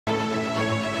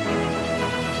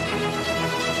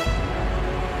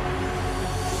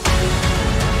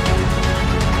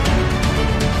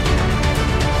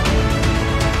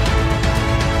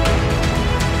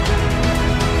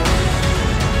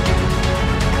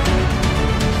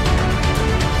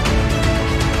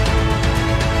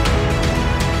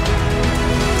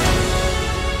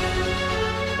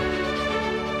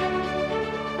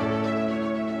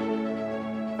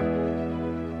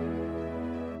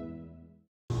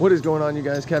What is going on, you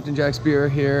guys? Captain Jack Spearo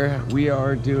here. We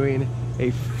are doing a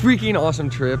freaking awesome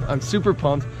trip. I'm super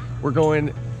pumped. We're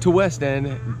going to West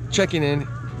End, checking in,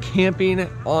 camping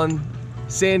on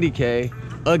Sandy Cay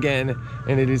again,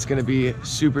 and it is gonna be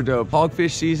super dope.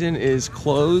 Hogfish season is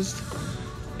closed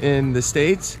in the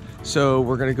States, so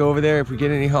we're gonna go over there. If we get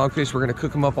any hogfish, we're gonna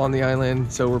cook them up on the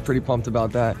island, so we're pretty pumped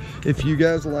about that. If you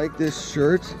guys like this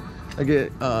shirt, you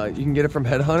can get it from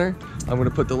Headhunter. I'm gonna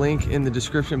put the link in the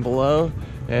description below,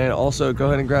 and also go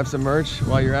ahead and grab some merch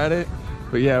while you're at it.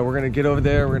 But yeah, we're gonna get over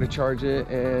there, we're gonna charge it,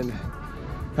 and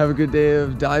have a good day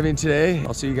of diving today.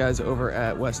 I'll see you guys over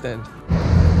at West End. Dude,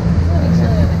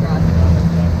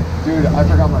 I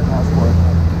forgot my passport.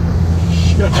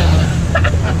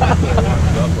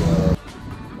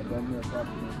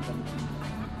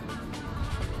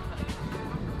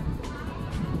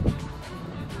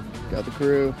 Got the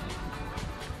crew.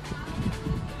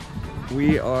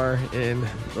 We are in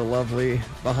the lovely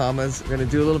Bahamas. We're gonna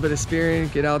do a little bit of spearing,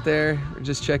 get out there. We're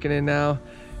just checking in now,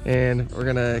 and we're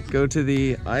gonna go to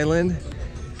the island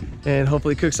and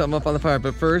hopefully cook something up on the fire.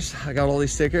 But first, I got all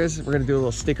these stickers. We're gonna do a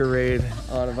little sticker raid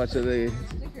on a bunch of the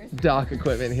dock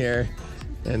equipment here.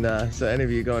 And so any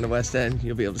of you going to West End,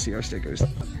 you'll be able to see our stickers.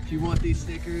 If you want these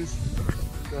stickers,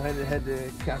 go ahead and head to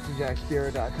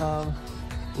CaptainJackSpearo.com.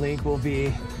 Link will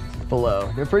be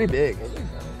below. They're pretty big.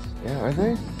 Yeah, aren't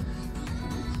they?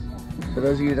 For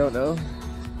those of you who don't know,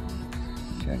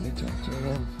 check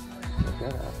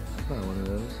that out. I found one of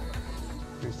those.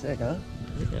 Pretty sick, huh?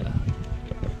 Yeah.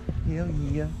 Hell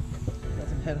yeah. Got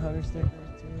some Headhunter stickers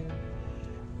too.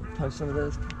 Punch some of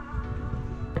those.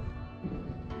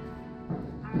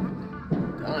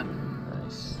 Done.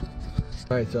 Nice.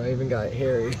 Alright, so I even got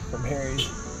Harry from Harry's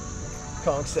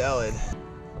conch salad.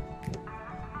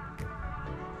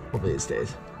 Hopefully it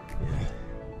stays. Yeah.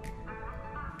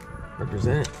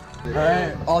 Represent.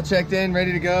 Alright, all checked in,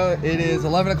 ready to go. It is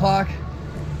 11 o'clock.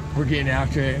 We're getting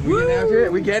after it. We getting after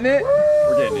it? We getting it?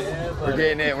 We're getting it. Yeah, we're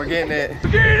getting it. We're getting it. We're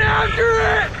getting after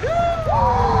it!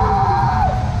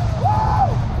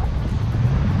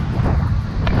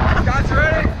 Guys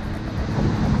ready?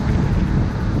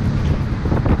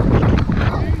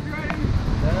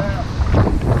 Yeah.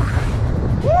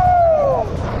 Woo!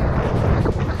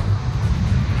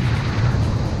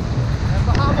 That's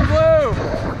Bahama Blue!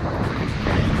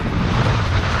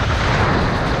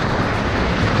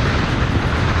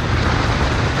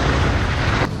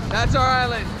 That's our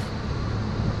island.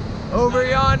 Over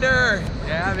yonder.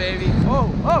 Yeah, baby. Whoa,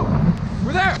 oh,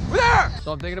 we're there, we're there.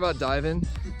 So I'm thinking about diving.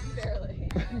 Barely.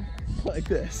 Like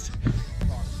this.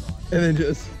 And then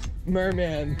just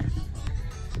merman.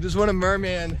 I just want a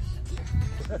merman.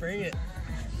 Bring it.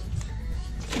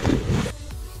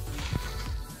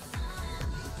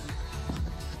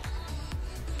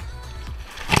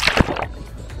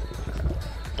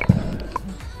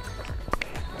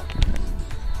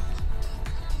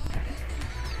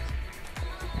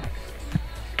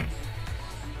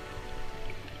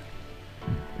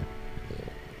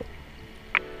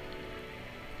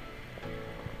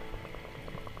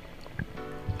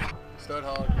 Stud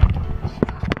hog.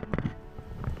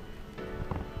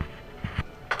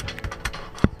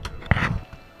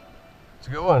 It's a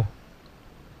good one.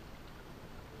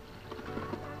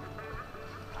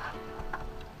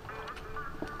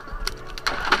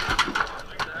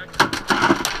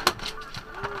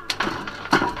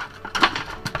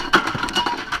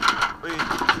 Wait,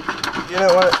 you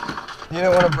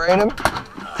don't want to brain him?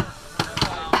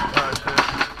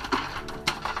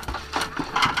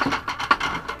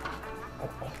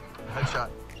 Headshot.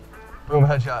 Boom,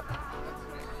 headshot.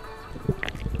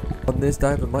 On this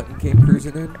dive, a mutton came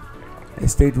cruising in. I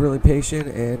stayed really patient,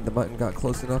 and the mutton got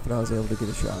close enough, and I was able to get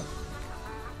a shot.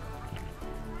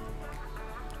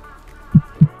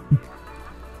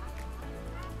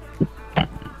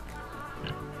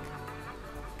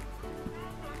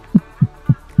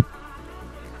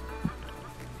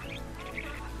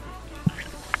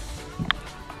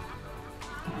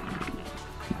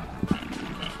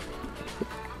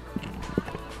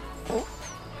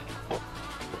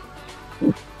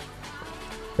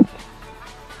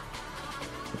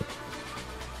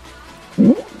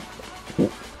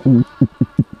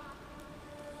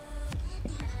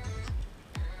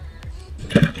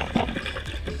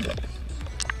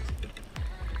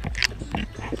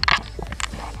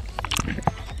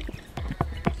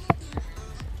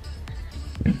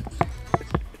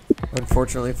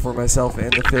 Unfortunately for myself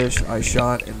and the fish, I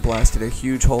shot and blasted a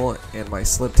huge hole, and my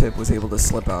slip tip was able to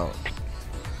slip out.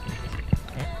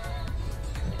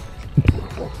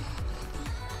 What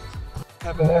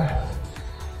happened there?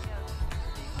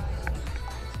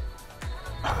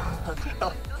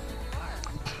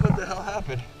 the hell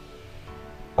happened?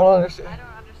 I don't understand. I don't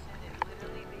understand it.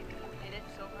 Literally, baby, you hit it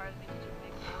so hard that you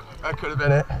big hole. That could have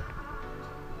been it.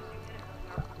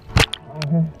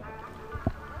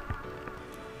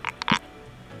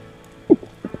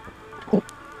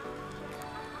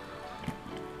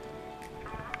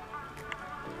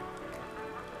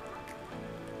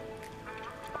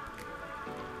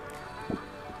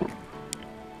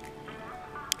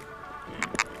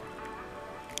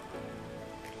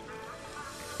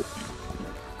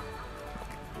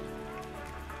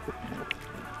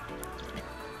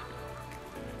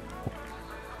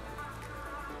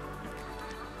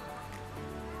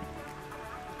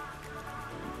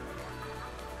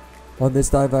 On this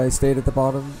dive, I stayed at the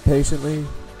bottom patiently,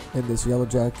 and this yellow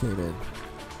jack came in.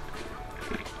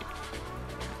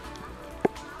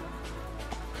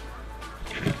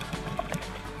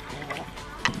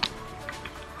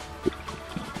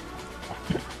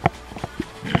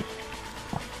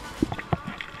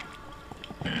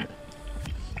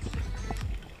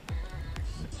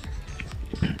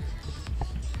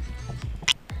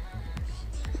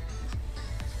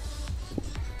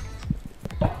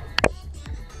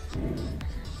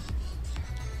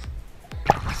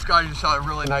 This guy just shot a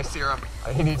really nice serum.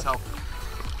 He needs help.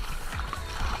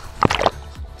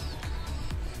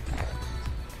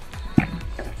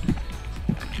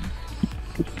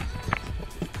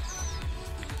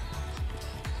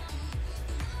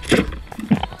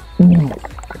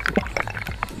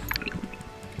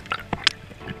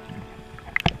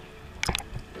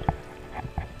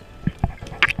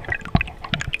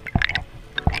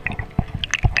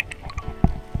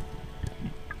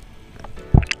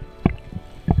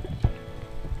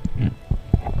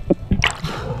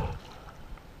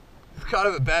 Kind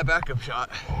of a bad backup shot.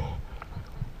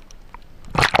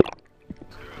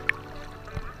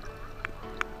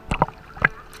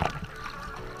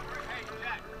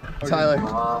 Tyler.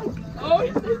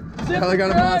 Tyler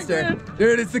got a monster.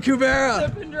 Dude, it's the Cubera.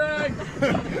 Sip and drag.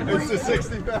 It's a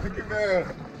 60-pound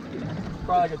Camaro.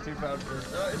 Probably like a 2-pound fish.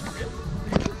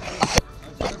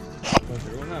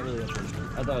 Well, not really a fish.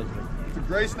 I thought it was big. It's a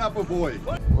gray snapper boy.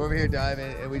 We're over here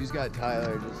diving, and we just got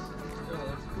Tyler just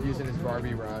using his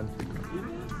Barbie rod.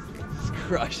 He's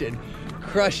crushing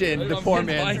the poor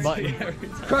man's mutton.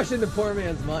 Crushing the poor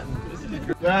man's mutton.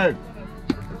 Dad.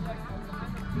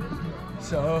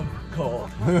 So cold.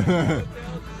 I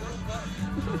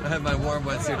have my warm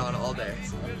wetsuit on all day.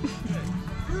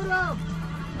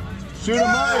 Shoot him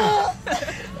out.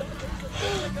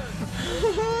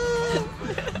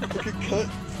 I could cut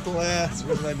glass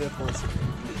with my nipples.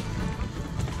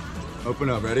 Open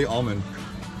up, ready? Almond.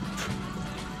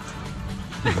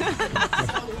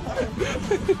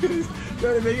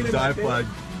 Trying to make it in Dive flag.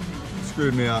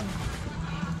 Screwed me up.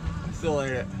 Still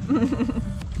ate it.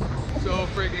 So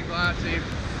freaking glassy.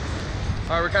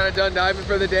 Alright, we're kind of done diving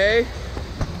for the day.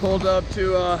 Pulled up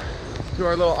to our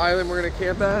little island we're gonna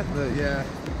camp at. But yeah,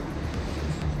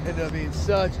 ended up being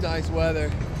such nice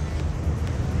weather.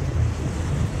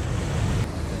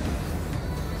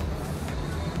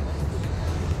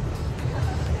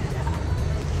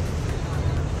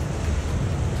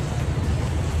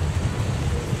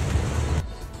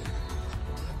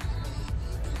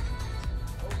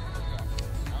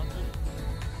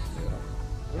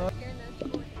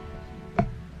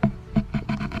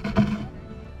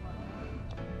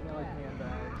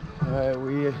 Alright,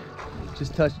 we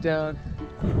just touched down.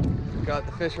 Got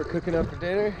the fish we're cooking up for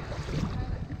dinner.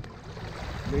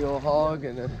 Big old hog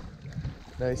and a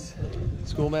nice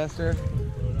schoolmaster.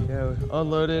 Yeah, we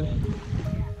unloaded.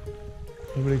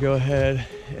 I'm gonna go ahead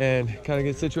and kind of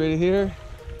get situated here.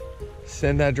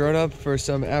 Send that drone up for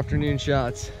some afternoon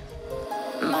shots.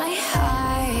 My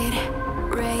heart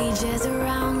rages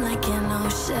around like an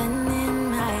ocean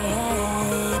in my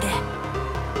head.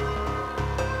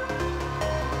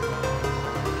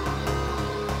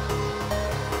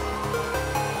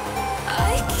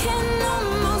 I can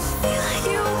almost feel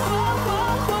you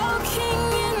walking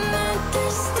in the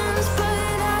distance,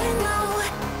 but I know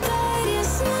that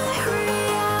it's not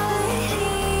reality.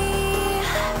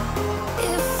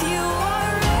 If you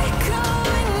are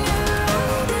echoing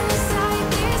around inside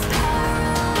these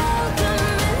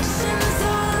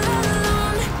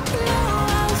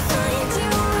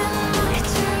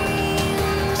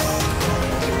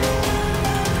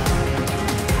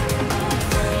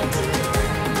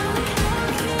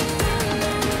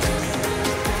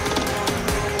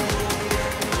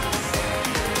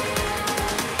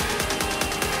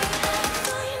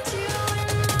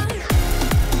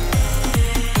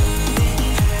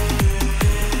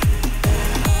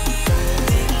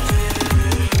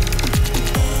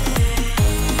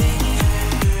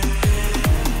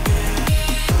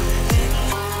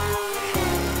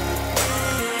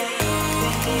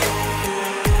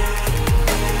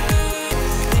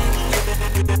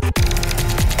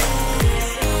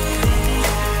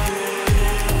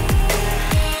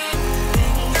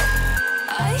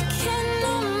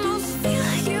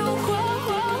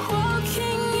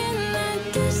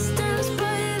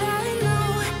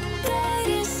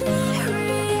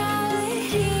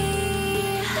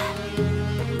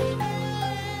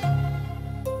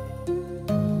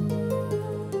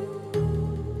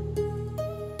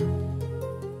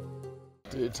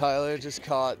Tyler just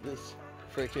caught this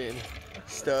freaking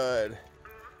stud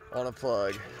on a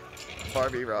plug.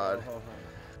 Barbie rod.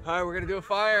 All right, we're gonna do a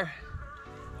fire.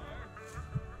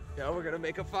 Yeah, we're gonna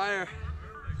make a fire.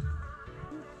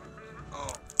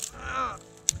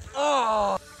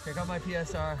 Oh! Check out my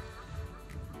PSR.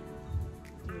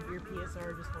 Dude, your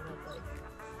PSR just went up like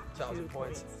 1,000 2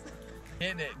 points.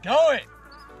 Hitting it. Go it!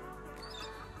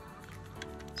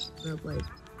 Up like.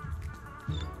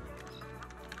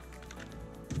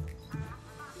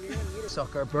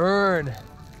 Sucker, burn.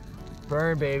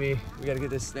 Burn, baby. We gotta get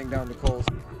this thing down to coals.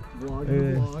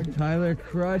 Tyler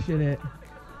crushing it.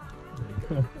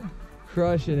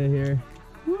 Crushing it here.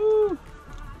 Woo!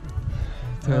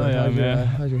 Tyler,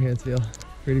 how's your hands feel?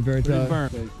 Pretty burnt out.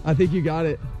 Burnt. I think you got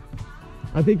it.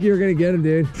 I think you're gonna get him,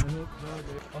 dude. I hope so,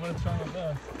 dude. I'm gonna try my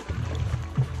best.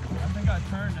 I think I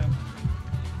turned him.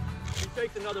 He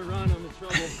takes another run on the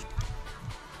trouble.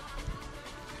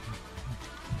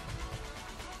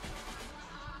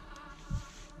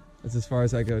 That's as far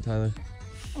as I go, Tyler.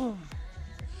 Oh.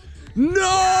 No!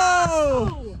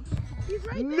 Oh, he's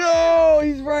right there. No,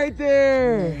 he's right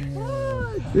there.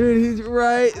 Dude, he's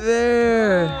right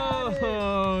there.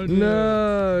 Oh, dude.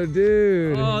 No,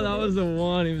 dude. Oh, that was the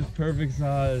one. He was perfect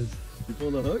size. You pull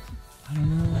the hook? I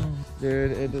don't know.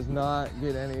 Dude, it does not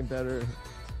get any better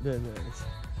than this.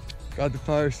 Got the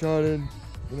fire started.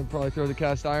 Gonna probably throw the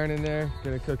cast iron in there.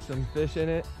 Gonna cook some fish in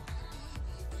it.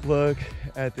 Look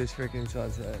at this freaking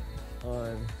sunset.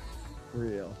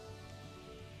 Unreal.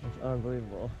 It's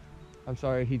unbelievable. I'm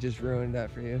sorry he just ruined that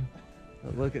for you.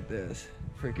 But look at this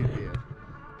freaking view.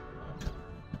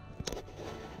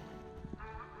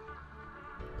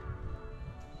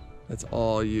 That's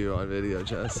all you on video,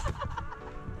 Jess.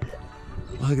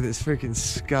 Look at this freaking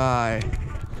sky.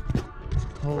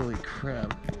 Holy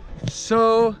crap.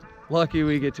 So lucky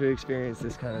we get to experience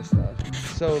this kind of stuff.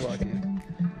 So lucky.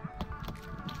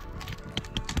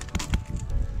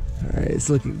 All right, it's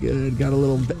looking good. Got a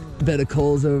little bed of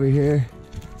coals over here.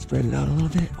 Spread it out a little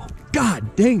bit. Oh,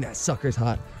 God dang, that sucker's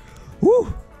hot.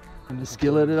 Woo! And just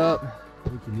skillet it up.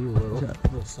 We can need a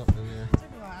little something in there.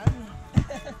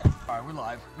 All right, we're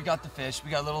live. We got the fish. We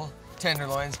got little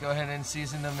tenderloins. Go ahead and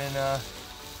season them in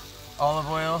olive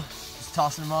oil. Just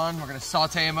tossing them on. We're gonna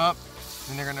saute them up,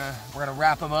 and we're gonna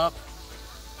wrap them up.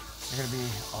 They're gonna be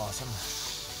awesome.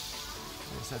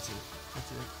 Yes, that's it.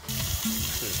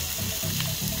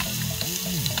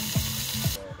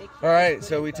 All right,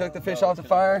 so we took the fish off the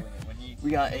fire.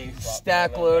 We got a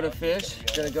stack load of fish.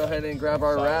 Gonna go ahead and grab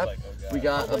our wrap. We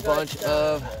got a bunch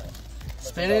of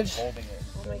spinach.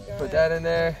 Put that in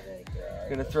there.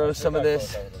 Gonna throw some of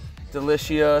this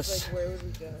delicious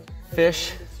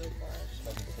fish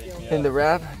in the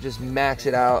wrap. Just max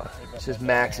it out. Just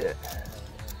max it.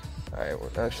 All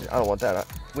right, actually, I don't want that.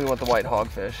 We want the white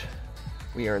hogfish.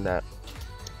 We earned that.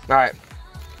 All right,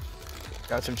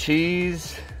 got some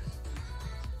cheese.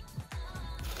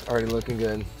 Already looking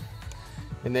good.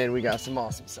 And then we got some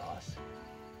awesome sauce.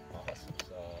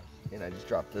 And I just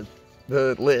dropped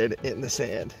the lid in the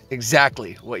sand.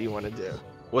 Exactly what you want to do.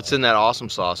 What's in that awesome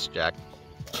sauce, Jack?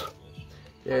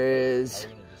 There is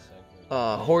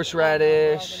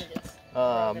horseradish,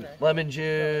 lemon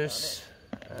juice.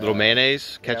 Little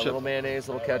mayonnaise, ketchup? Yeah, little mayonnaise,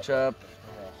 little ketchup,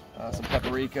 some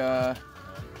paprika.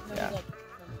 Yeah,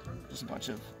 just a bunch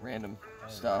of random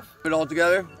stuff. Put it all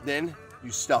together, then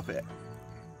you stuff it.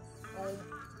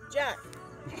 Jack.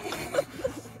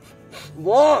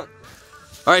 Long.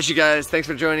 All right, you guys, thanks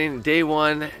for joining day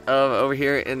one of over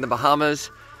here in the Bahamas.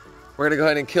 We're gonna go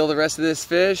ahead and kill the rest of this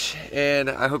fish, and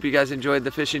I hope you guys enjoyed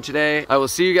the fishing today. I will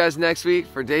see you guys next week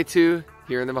for day two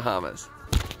here in the Bahamas.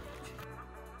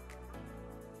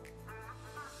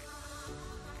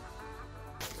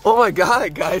 Oh my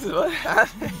God, guys, what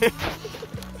happened?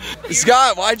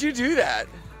 Scott, why'd you do that?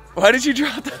 Why did you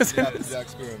drop those? Yeah, the Jack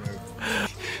Spearo move.